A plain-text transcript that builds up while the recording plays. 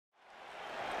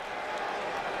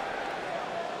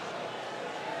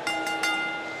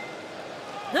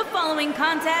The following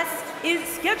contest is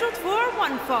scheduled for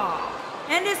one fall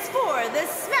and is for the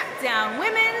SmackDown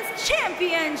Women's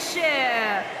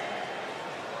Championship.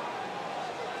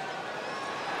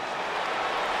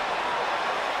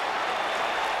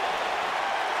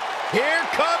 Here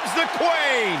comes the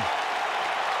Queen.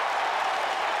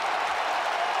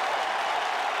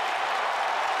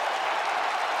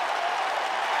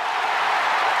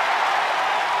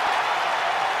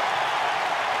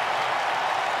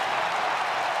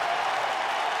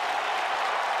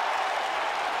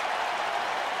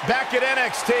 Back at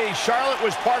NXT, Charlotte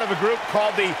was part of a group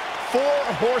called the Four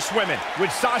Horsewomen with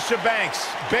Sasha Banks,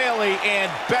 Bayley, and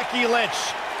Becky Lynch.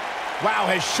 Wow,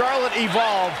 has Charlotte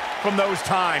evolved from those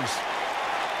times.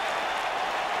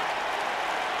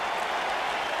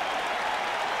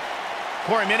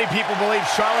 Corey, many people believe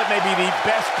Charlotte may be the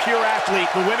best pure athlete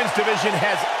the women's division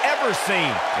has ever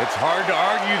seen. It's hard to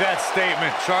argue that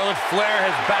statement. Charlotte Flair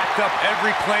has backed up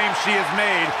every claim she has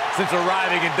made since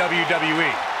arriving in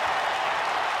WWE.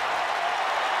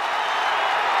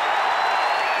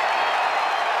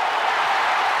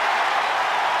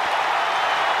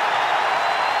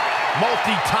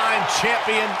 Multi-time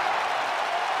champion,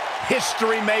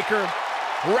 history maker,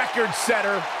 record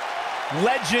setter,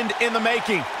 legend in the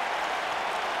making.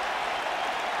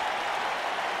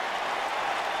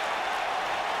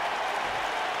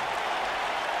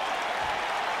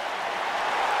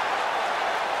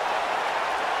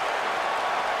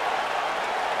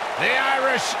 The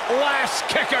Irish last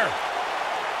kicker.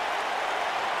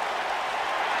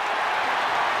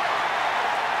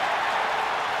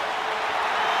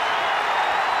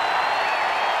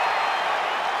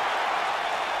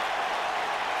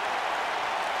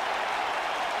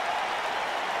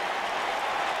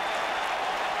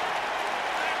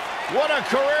 What a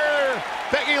career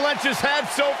Becky Lynch has had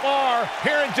so far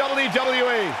here in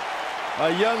WWE.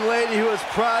 A young lady who has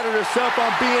prided herself on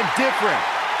being different.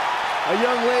 A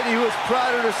young lady who has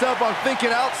prided herself on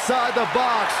thinking outside the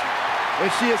box. And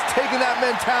she has taken that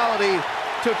mentality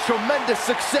to tremendous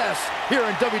success here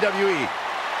in WWE.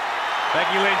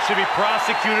 Becky Lynch should be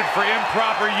prosecuted for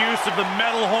improper use of the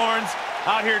metal horns,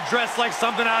 out here dressed like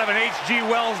something out of an H.G.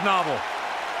 Wells novel.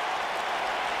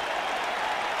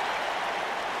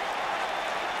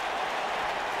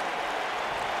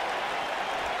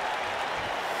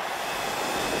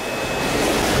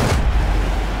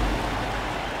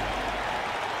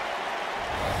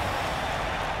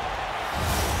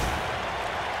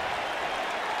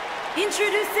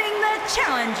 Introducing the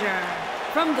challenger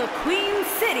from the Queen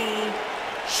City,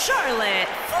 Charlotte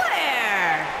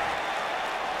Flair.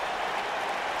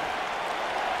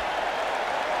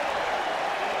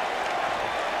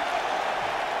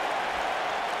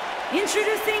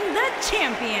 Introducing the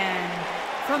champion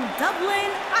from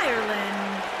Dublin,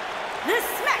 Ireland, the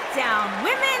SmackDown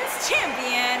Women's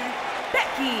Champion,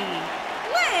 Becky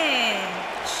Lynch.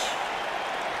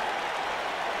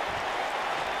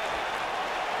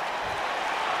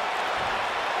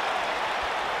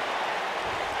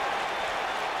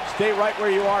 Stay right where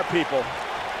you are, people.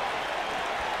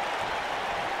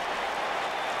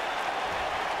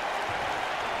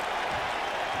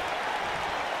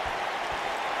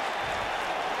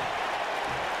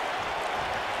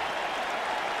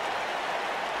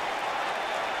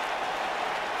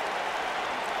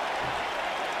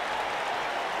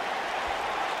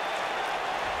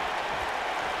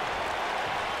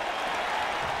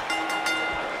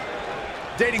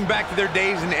 Dating back to their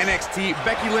days in NXT,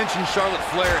 Becky Lynch and Charlotte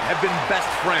Flair have been best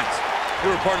friends. They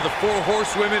were part of the Four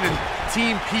Horsewomen and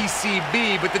Team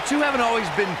PCB, but the two haven't always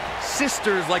been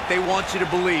sisters like they want you to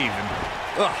believe. And,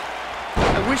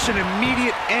 I wish an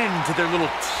immediate end to their little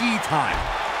tea time.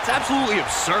 It's absolutely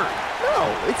absurd. No,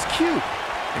 it's cute.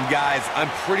 And guys,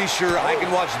 I'm pretty sure I can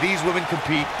watch these women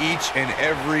compete each and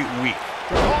every week.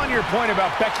 On your point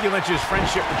about Becky Lynch's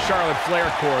friendship with Charlotte Flair,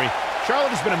 Corey,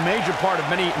 Charlotte has been a major part of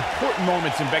many important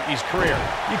moments in Becky's career.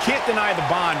 You can't deny the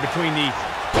bond between the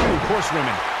two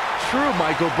horsewomen. True,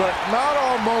 Michael, but not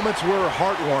all moments were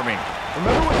heartwarming.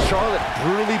 Remember when Charlotte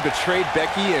brutally betrayed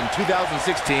Becky in 2016?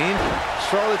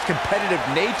 Charlotte's competitive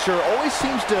nature always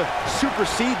seems to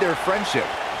supersede their friendship.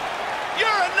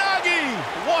 Uranagi!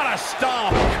 What a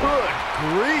stomp! Good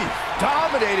grief!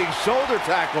 Dominating shoulder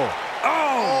tackle.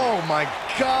 Oh my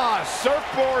gosh!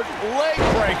 Surfboard leg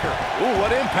breaker. Ooh,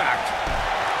 what impact!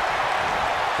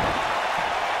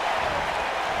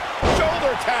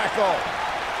 Shoulder tackle.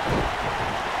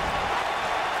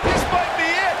 This might be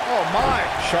it. Oh my.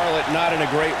 Charlotte not in a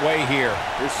great way here.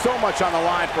 There's so much on the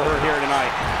line for her here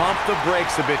tonight. Pump the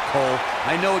brakes a bit, Cole.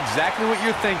 I know exactly what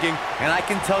you're thinking, and I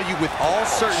can tell you with all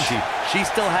certainty, she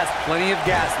still has plenty of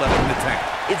gas left in the tank.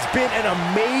 It's been an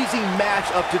amazing match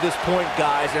up to this point,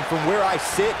 guys, and from where I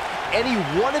sit, any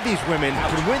one of these women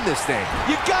can win this thing.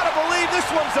 You gotta believe this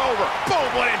one's over. Boom,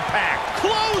 what impact.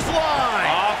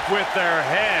 Clothesline. Off with their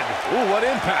head. Ooh, what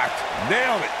impact.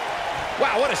 Nailed it.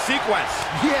 Wow, what a sequence.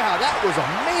 Yeah, that was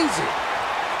amazing.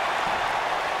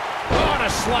 On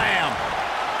a slam.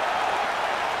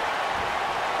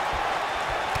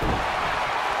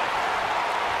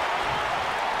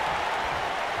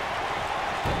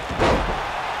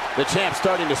 The champ's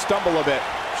starting to stumble a bit.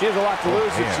 She has a lot to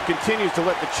lose if she continues to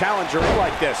let the challenger in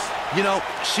like this. You know,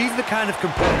 she's the kind of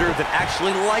competitor that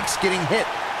actually likes getting hit.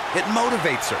 It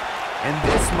motivates her. And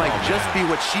this might just be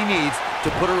what she needs to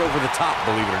put her over the top,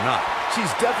 believe it or not.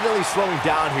 She's definitely slowing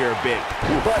down here a bit,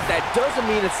 but that doesn't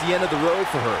mean it's the end of the road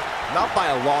for her. Not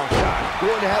by a long shot.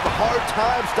 Going to have a hard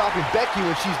time stopping Becky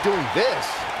when she's doing this.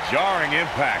 Jarring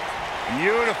impact.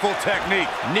 Beautiful technique.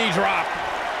 Knee drop.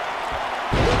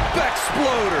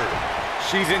 Exploder.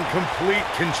 She's in complete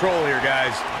control here,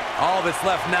 guys. All that's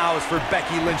left now is for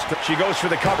Becky Lynch to... She goes for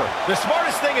the cover. The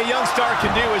smartest thing a young star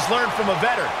can do is learn from a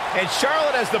veteran. And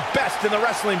Charlotte has the best in the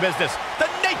wrestling business. The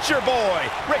Nature Boy,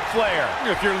 Ric Flair.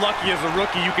 If you're lucky as a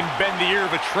rookie, you can bend the ear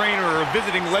of a trainer or a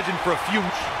visiting legend for a few...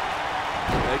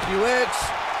 Becky Lynch.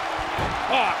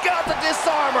 Got the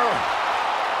disarmer.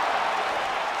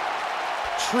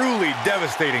 Truly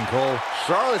devastating, Cole.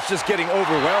 Charlotte's just getting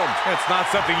overwhelmed. That's not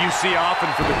something you see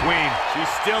often for the Queen. She's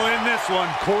still in this one.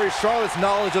 Corey, Charlotte's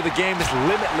knowledge of the game is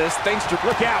limitless thanks to...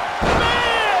 Look out.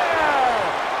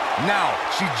 Now,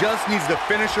 she just needs to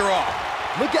finish her off.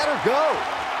 Look at her go.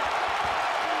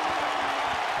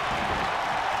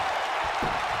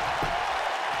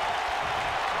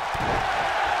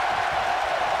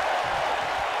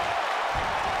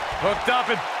 Hooked up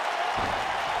and...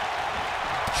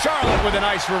 Charlotte with a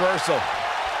nice reversal.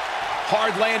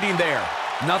 Hard landing there.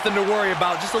 Nothing to worry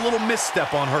about, just a little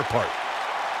misstep on her part.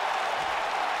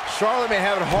 Charlotte may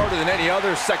have it harder than any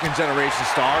other second-generation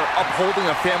star. Upholding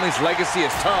a family's legacy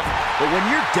is tough, but when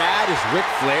your dad is Ric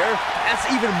Flair, that's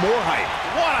even more hype.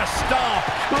 What a stomp.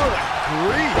 Good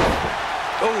grief.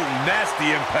 Oh,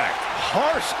 nasty impact.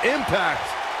 Harsh impact.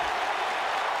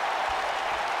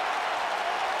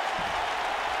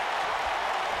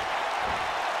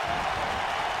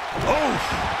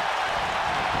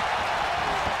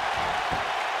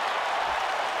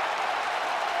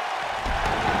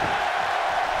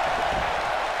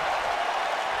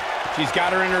 She's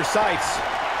got her in her sights.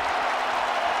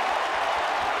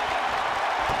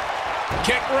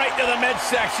 Kick right to the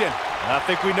midsection. I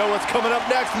think we know what's coming up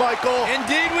next, Michael.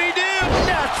 Indeed we do.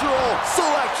 Natural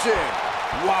selection.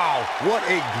 Wow, what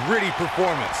a gritty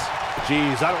performance.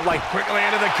 Jeez, I don't like quickly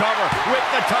into the cover with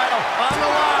the title on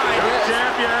the line.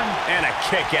 Champion. And a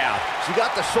kick out. She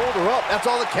got the shoulder up. That's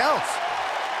all that counts.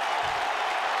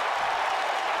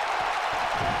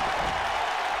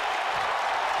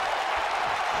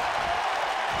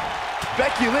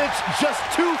 Becky Lynch just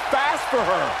too fast for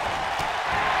her.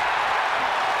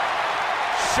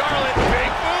 Charlotte,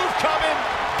 big move coming.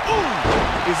 Ooh,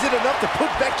 is it enough to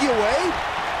put Becky away?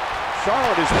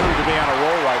 Charlotte is proved to be on a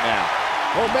roll right now.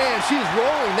 Oh man, she's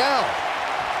rolling now.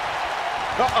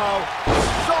 Uh-oh.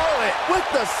 Charlotte with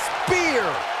the spear.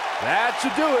 That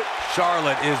should do it.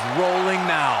 Charlotte is rolling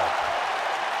now.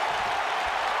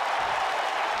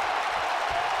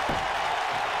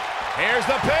 Here's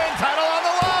the pin, title on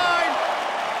the line.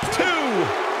 2, 3,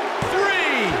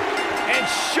 and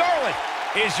Charlotte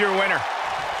is your winner.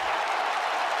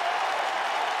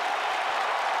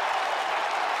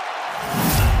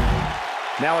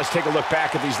 Now let's take a look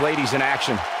back at these ladies in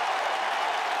action.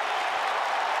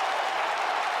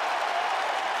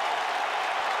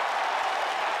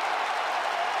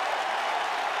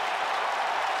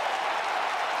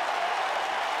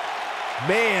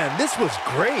 Man, this was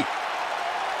great.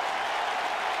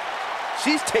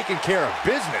 She's taking care of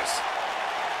business.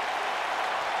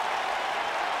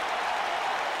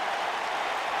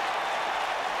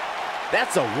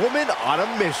 That's a woman on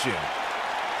a mission.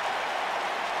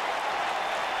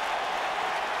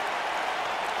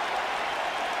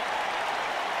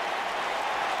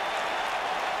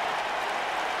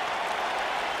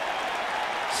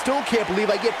 Still can't believe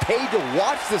I get paid to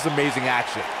watch this amazing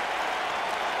action.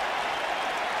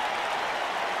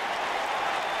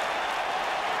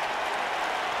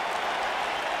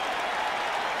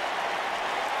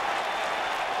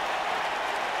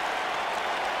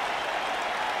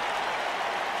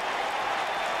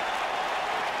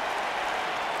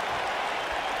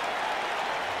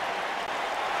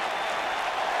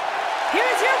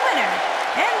 here's your winner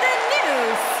and the new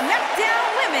SmackDown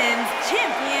Women's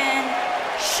Champion,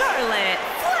 Charlotte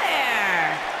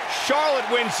Flair. Charlotte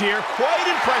wins here quite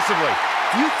impressively.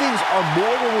 Few things are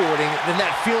more rewarding than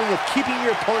that feeling of keeping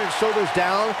your opponent's shoulders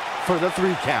down for the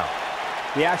 3 count.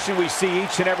 The action we see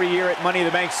each and every year at Money in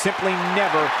the Bank simply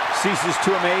never ceases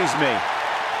to amaze me.